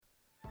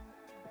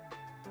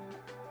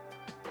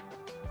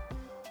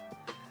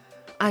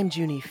I'm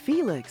Junie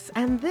Felix,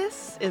 and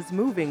this is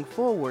Moving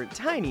Forward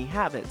Tiny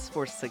Habits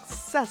for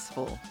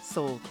Successful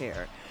Soul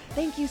Care.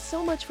 Thank you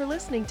so much for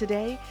listening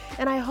today,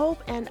 and I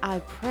hope and I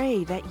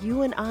pray that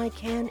you and I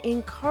can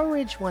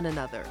encourage one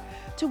another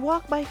to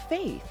walk by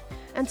faith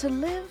and to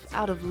live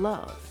out of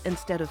love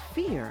instead of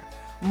fear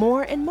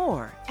more and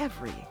more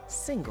every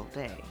single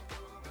day.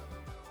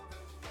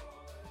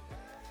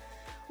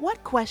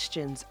 What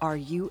questions are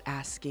you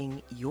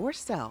asking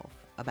yourself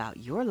about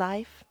your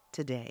life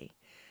today?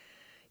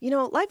 You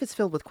know, life is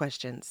filled with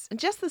questions. And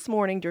just this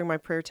morning during my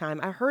prayer time,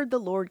 I heard the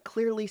Lord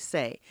clearly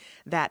say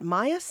that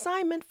my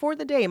assignment for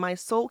the day, my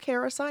soul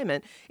care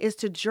assignment, is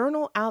to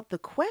journal out the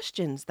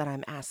questions that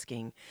I'm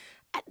asking.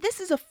 This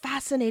is a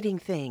fascinating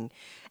thing.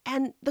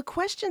 And the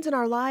questions in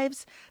our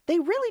lives, they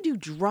really do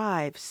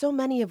drive so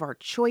many of our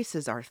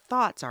choices, our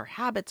thoughts, our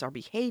habits, our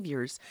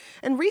behaviors.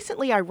 And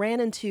recently I ran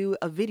into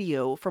a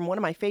video from one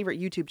of my favorite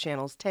YouTube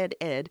channels, Ted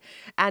Ed,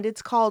 and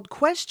it's called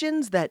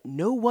Questions That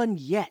No One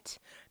Yet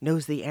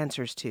Knows the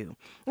Answers to.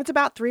 It's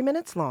about 3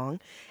 minutes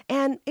long,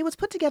 and it was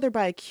put together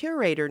by a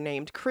curator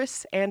named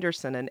Chris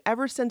Anderson. And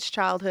ever since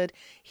childhood,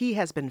 he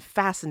has been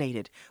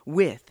fascinated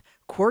with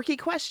quirky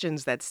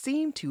questions that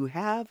seem to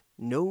have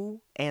no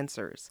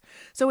answers.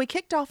 So we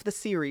kicked off the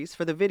series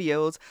for the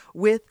videos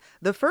with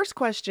the first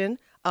question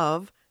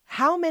of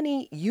how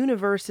many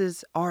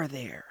universes are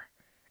there?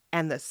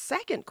 And the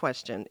second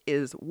question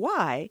is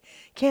why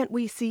can't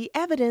we see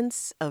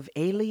evidence of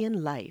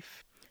alien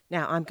life?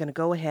 Now, I'm going to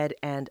go ahead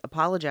and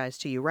apologize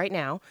to you right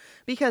now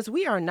because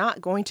we are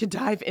not going to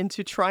dive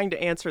into trying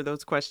to answer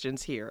those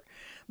questions here.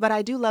 But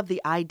I do love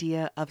the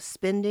idea of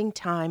spending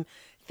time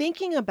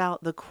thinking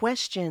about the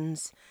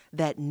questions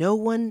that no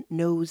one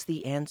knows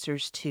the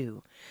answers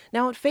to.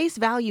 Now, at face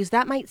values,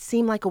 that might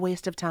seem like a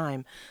waste of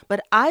time,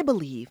 but I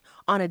believe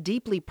on a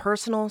deeply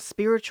personal,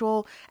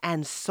 spiritual,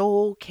 and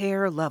soul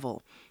care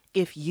level,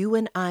 if you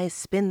and I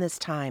spend this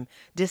time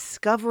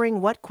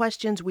discovering what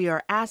questions we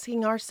are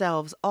asking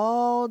ourselves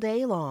all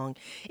day long,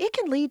 it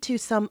can lead to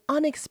some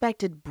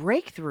unexpected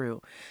breakthrough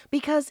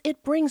because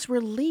it brings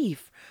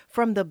relief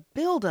from the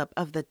buildup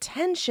of the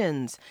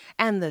tensions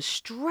and the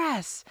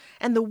stress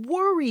and the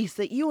worries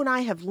that you and I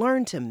have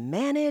learned to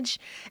manage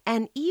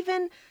and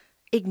even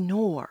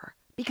ignore.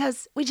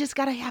 Because we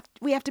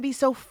have to be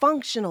so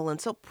functional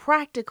and so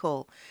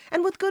practical,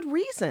 and with good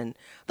reason.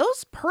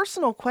 Those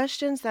personal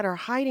questions that are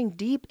hiding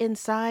deep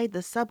inside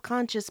the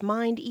subconscious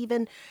mind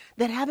even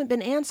that haven't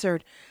been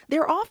answered,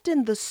 they're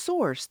often the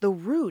source, the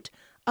root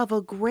of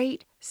a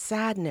great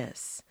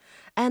sadness.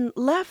 And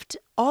left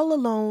all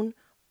alone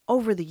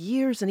over the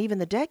years and even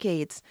the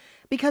decades,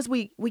 because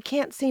we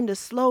can't seem to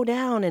slow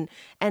down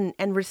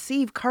and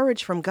receive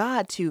courage from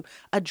God to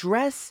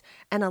address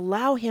and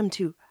allow Him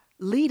to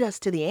lead us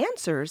to the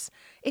answers,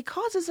 it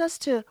causes us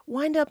to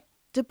wind up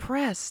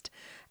depressed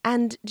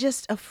and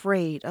just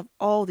afraid of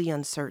all the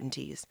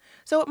uncertainties.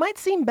 So it might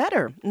seem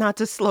better not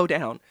to slow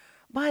down,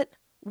 but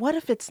what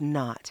if it's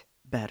not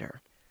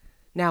better?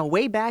 Now,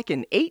 way back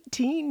in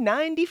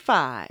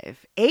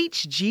 1895,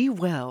 H.G.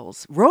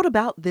 Wells wrote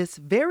about this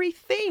very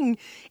thing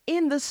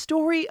in The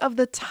Story of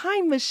the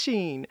Time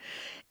Machine.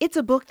 It's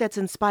a book that's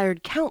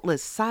inspired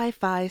countless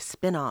sci-fi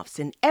spin-offs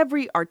in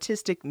every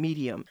artistic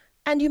medium.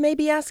 And you may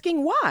be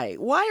asking why?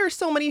 Why are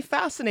so many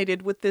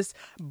fascinated with this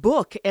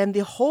book and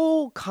the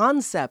whole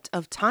concept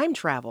of time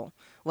travel?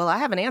 Well, I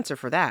have an answer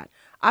for that.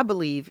 I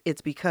believe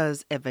it's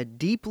because of a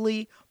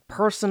deeply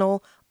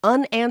personal,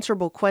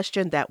 unanswerable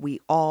question that we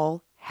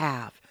all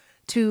have.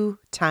 2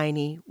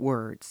 tiny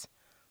words.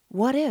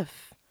 What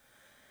if?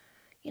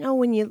 You know,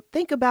 when you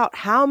think about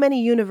how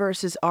many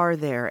universes are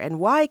there and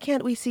why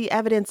can't we see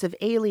evidence of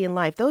alien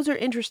life, those are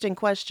interesting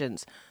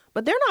questions,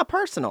 but they're not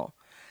personal.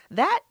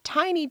 That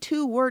tiny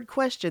 2-word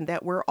question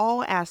that we're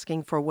all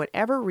asking for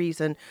whatever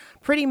reason,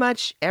 pretty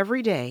much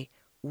every day,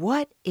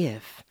 what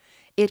if?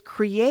 It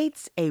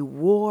creates a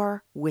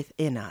war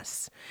within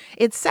us.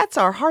 It sets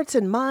our hearts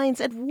and minds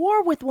at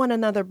war with one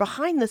another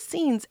behind the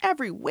scenes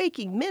every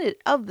waking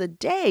minute of the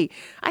day.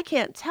 I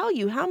can't tell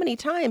you how many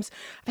times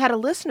I've had a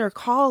listener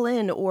call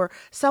in or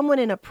someone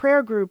in a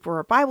prayer group or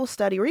a Bible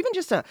study or even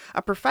just a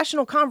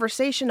professional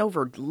conversation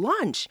over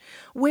lunch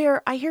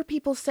where I hear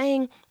people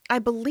saying, I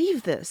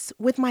believe this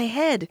with my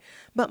head,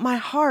 but my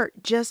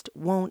heart just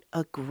won't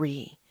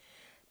agree.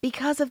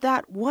 Because of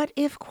that what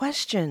if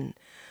question.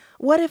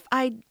 What if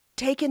I'd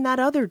taken that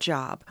other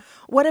job?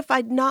 What if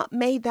I'd not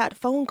made that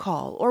phone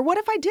call? Or what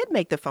if I did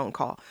make the phone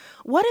call?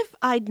 What if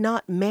I'd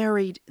not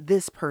married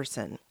this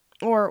person?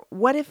 Or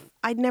what if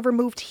I'd never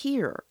moved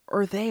here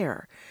or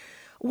there?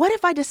 What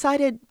if I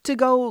decided to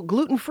go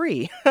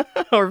gluten-free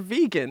or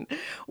vegan?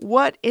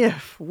 What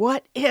if?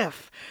 What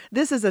if?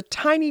 This is a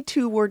tiny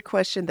 2-word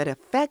question that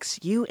affects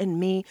you and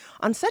me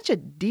on such a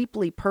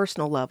deeply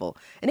personal level.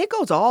 And it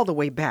goes all the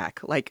way back.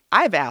 Like,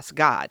 I've asked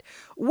God,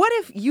 what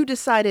if you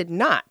decided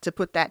not to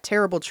put that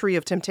terrible tree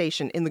of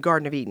temptation in the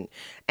Garden of Eden?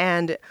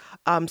 And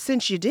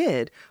since you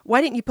did, why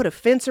didn't you put a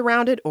fence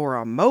around it or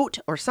a moat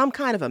or some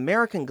kind of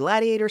American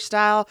gladiator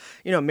style,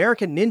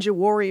 American Ninja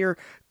Warrior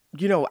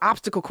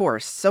obstacle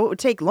course, so it would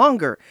take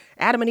longer.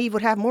 Adam and Eve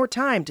would have more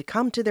time to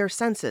come to their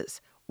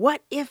senses.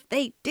 What if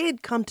they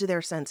did come to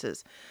their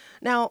senses?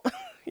 Now,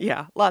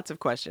 yeah, lots of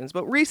questions.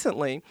 But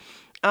recently,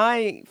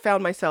 I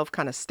found myself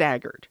kind of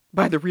staggered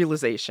by the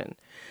realization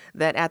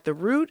that at the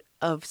root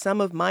of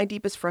some of my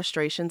deepest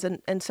frustrations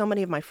and so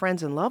many of my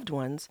friends and loved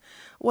ones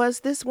was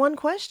this one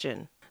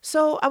question.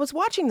 So I was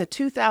watching the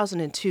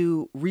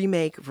 2002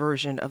 remake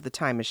version of The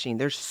Time Machine.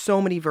 There's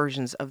so many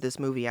versions of this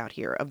movie out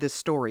here, of this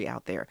story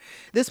out there.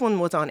 This one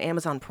was on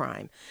Amazon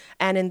Prime.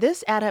 And in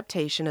this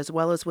adaptation, as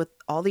well as with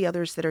all the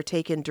others that are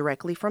taken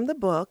directly from the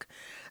book,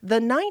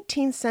 the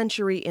 19th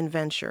century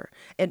the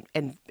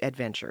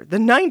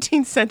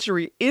 19th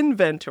century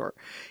inventor,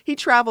 he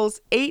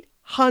travels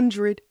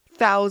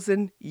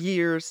 800,000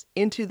 years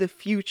into the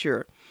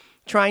future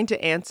trying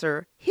to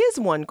answer his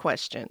one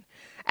question.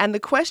 And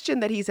the question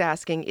that he's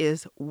asking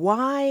is,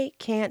 why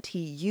can't he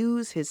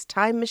use his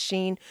time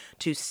machine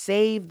to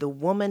save the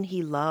woman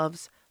he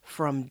loves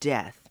from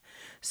death?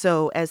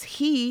 So as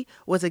he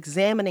was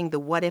examining the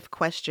what if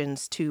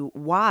questions to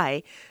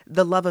why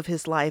the love of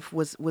his life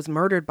was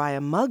murdered by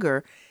a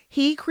mugger,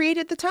 he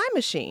created the time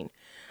machine.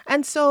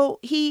 And so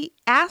he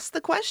asked the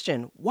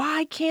question,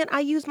 why can't I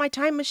use my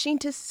time machine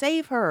to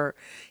save her?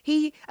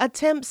 He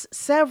attempts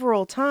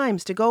several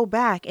times to go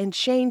back and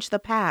change the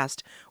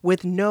past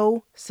with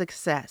no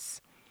success.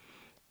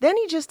 Then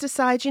he just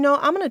decides, I'm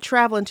going to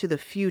travel into the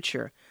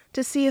future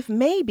to see if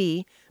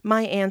maybe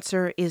my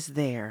answer is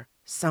there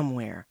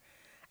somewhere.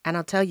 And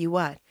I'll tell you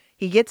what,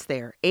 he gets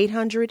there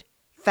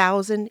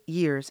 800,000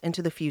 years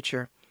into the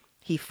future.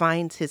 He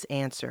finds his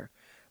answer.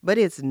 But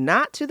it's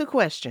not to the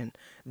question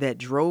that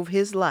drove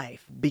his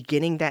life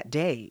beginning that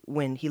day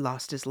when he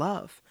lost his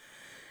love.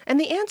 And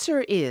the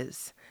answer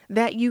is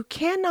that you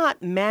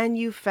cannot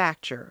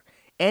manufacture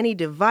any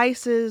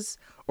devices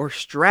or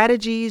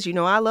strategies.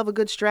 I love a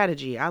good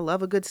strategy. I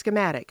love a good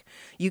schematic.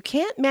 You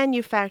can't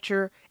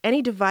manufacture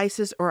any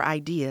devices or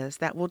ideas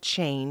that will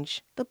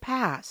change the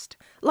past.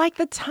 Like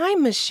the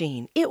time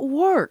machine, it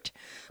worked.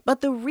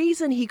 But the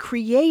reason he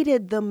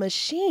created the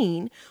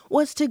machine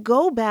was to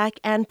go back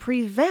and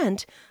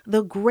prevent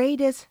the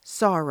greatest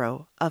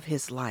sorrow of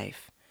his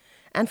life.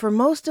 And for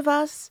most of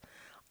us,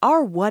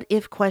 our what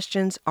if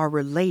questions are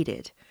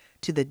related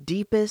to the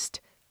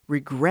deepest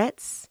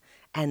regrets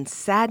and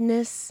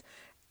sadness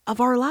of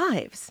our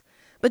lives.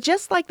 But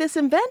just like this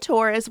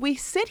inventor, as we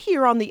sit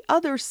here on the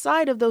other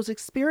side of those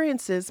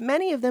experiences,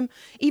 many of them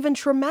even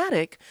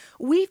traumatic,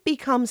 we've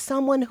become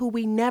someone who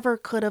we never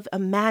could have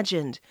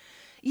imagined.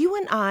 You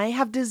and I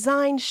have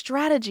designed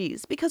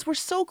strategies because we're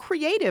so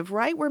creative,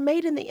 right? We're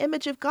made in the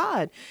image of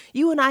God.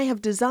 You and I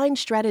have designed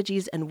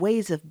strategies and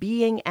ways of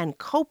being and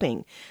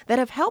coping that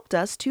have helped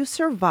us to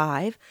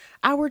survive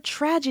our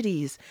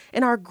tragedies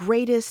and our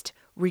greatest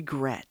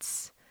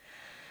regrets.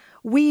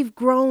 We've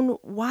grown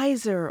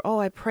wiser,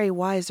 I pray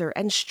wiser,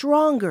 and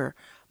stronger,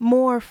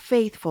 more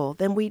faithful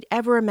than we'd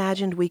ever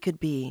imagined we could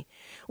be.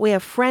 We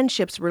have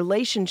friendships,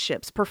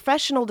 relationships,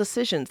 professional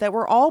decisions that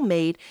were all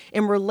made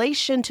in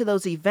relation to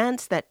those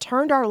events that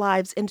turned our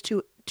lives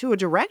into a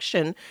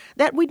direction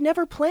that we'd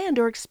never planned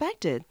or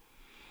expected.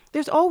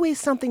 There's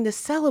always something to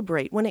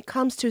celebrate when it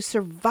comes to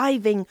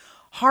surviving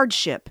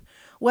hardship,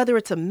 whether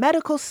it's a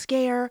medical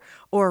scare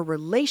or a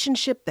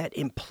relationship that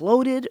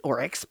imploded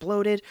or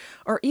exploded,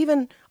 or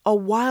even a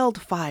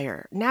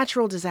wildfire,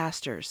 natural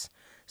disasters.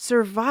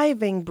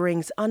 Surviving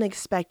brings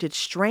unexpected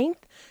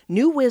strength,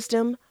 new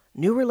wisdom,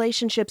 new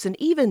relationships, and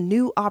even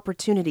new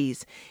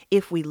opportunities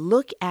if we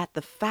look at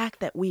the fact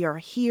that we are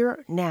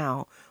here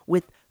now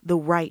with the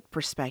right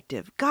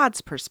perspective,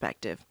 God's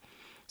perspective.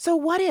 So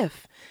what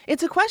if?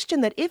 It's a question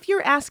that if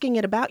you're asking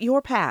it about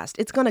your past,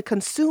 it's going to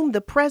consume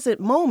the present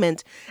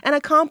moment and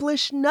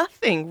accomplish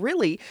nothing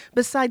really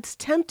besides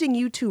tempting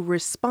you to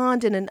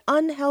respond in an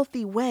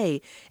unhealthy way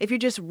if you're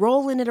just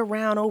rolling it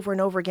around over and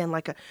over again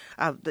like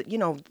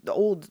the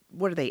old,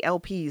 what are they,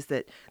 LPs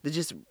that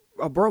just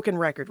a broken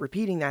record,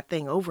 repeating that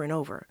thing over and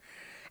over.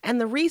 And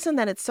the reason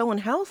that it's so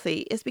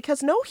unhealthy is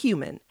because no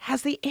human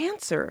has the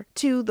answer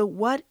to the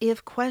what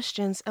if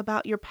questions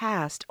about your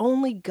past.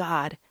 Only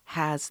God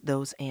has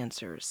those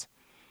answers.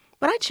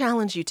 But I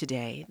challenge you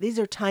today. These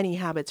are tiny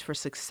habits for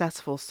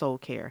successful soul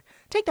care.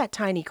 Take that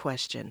tiny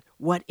question,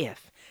 what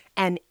if,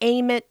 and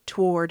aim it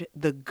toward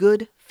the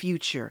good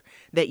future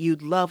that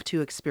you'd love to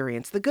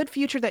experience, the good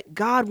future that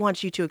God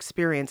wants you to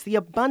experience, the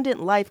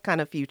abundant life kind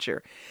of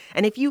future.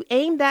 And if you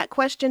aim that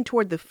question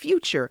toward the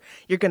future,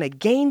 you're going to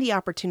gain the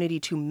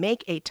opportunity to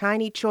make a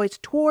tiny choice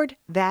toward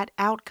that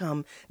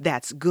outcome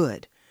that's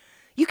good.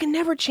 You can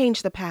never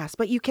change the past,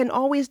 but you can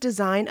always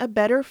design a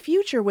better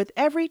future with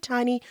every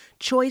tiny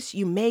choice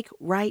you make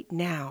right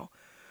now.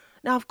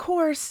 Now, of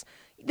course,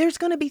 there's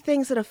going to be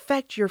things that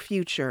affect your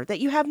future that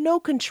you have no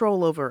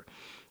control over.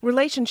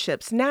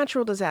 Relationships,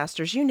 natural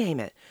disasters, you name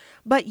it.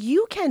 But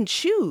you can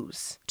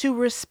choose to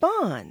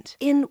respond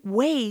in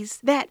ways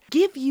that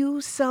give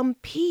you some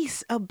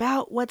peace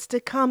about what's to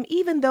come,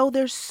 even though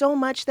there's so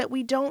much that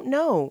we don't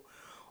know.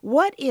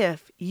 What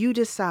if you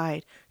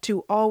decide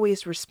to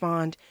always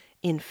respond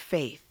in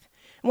faith,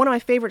 One of my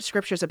favorite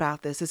scriptures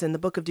about this is in the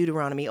book of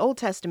Deuteronomy, Old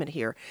Testament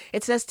here.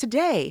 It says,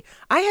 "Today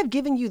I have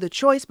given you the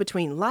choice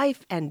between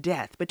life and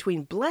death,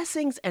 between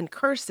blessings and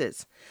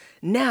curses.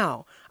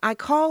 Now I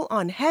call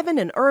on heaven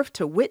and earth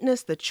to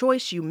witness the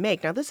choice you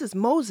make." Now this is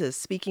Moses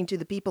speaking to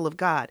the people of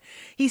God.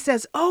 He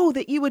says, "Oh,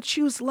 that you would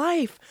choose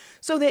life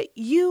so that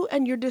you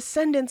and your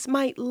descendants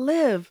might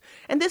live."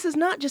 And this is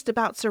not just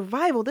about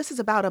survival. This is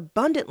about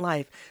abundant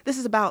life. This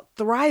is about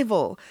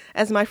thrival,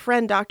 as my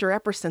friend Dr.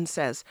 Epperson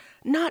says,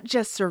 not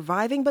just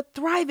surviving, but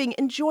thriving,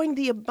 enjoying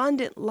the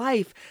abundant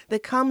life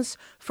that comes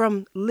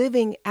from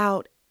living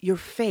out your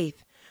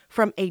faith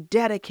from a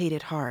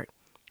dedicated heart.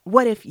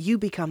 What if you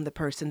become the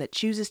person that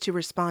chooses to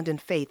respond in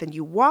faith and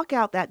you walk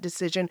out that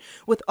decision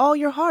with all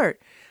your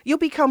heart? You'll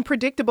become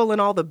predictable in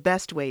all the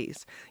best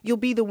ways. You'll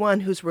be the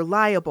one who's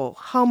reliable,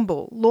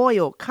 humble,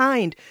 loyal,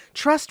 kind,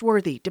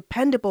 trustworthy,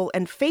 dependable,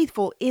 and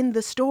faithful in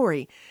the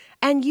story.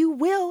 And you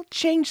will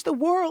change the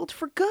world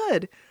for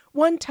good,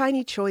 one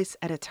tiny choice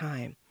at a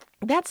time.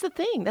 That's the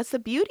thing. That's the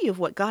beauty of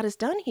what God has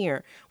done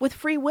here. With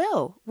free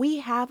will, we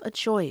have a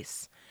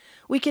choice.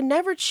 We can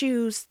never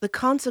choose the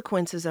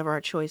consequences of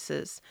our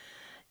choices.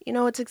 You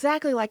know, it's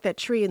exactly like that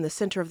tree in the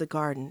center of the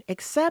garden,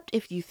 except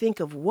if you think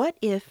of what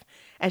if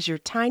as your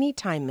tiny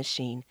time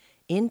machine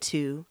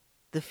into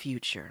the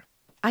future.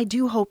 I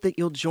do hope that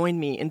you'll join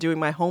me in doing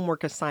my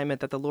homework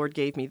assignment that the Lord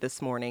gave me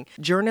this morning,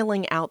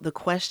 journaling out the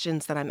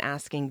questions that I'm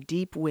asking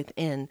deep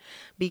within,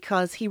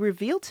 because He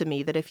revealed to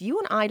me that if you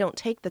and I don't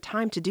take the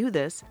time to do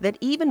this, that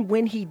even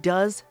when He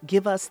does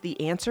give us the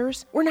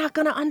answers, we're not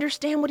going to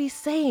understand what He's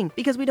saying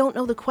because we don't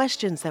know the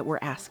questions that we're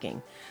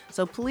asking.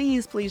 So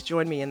please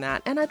join me in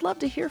that. And I'd love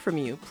to hear from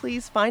you.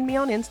 Please find me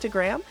on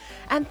Instagram.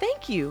 And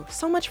thank you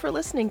so much for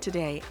listening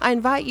today. I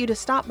invite you to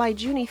stop by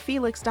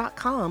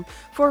JuniFelix.com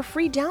for a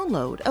free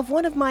download of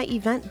one of my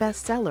event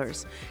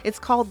bestsellers. It's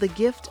called The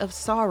Gift of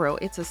Sorrow.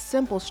 It's a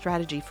simple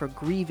strategy for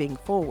grieving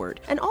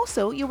forward. And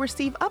also, you'll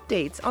receive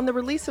updates on the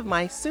release of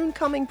my soon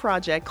coming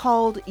project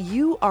called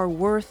You Are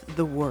Worth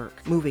the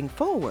Work, Moving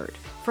Forward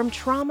from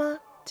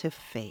Trauma to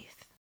Faith.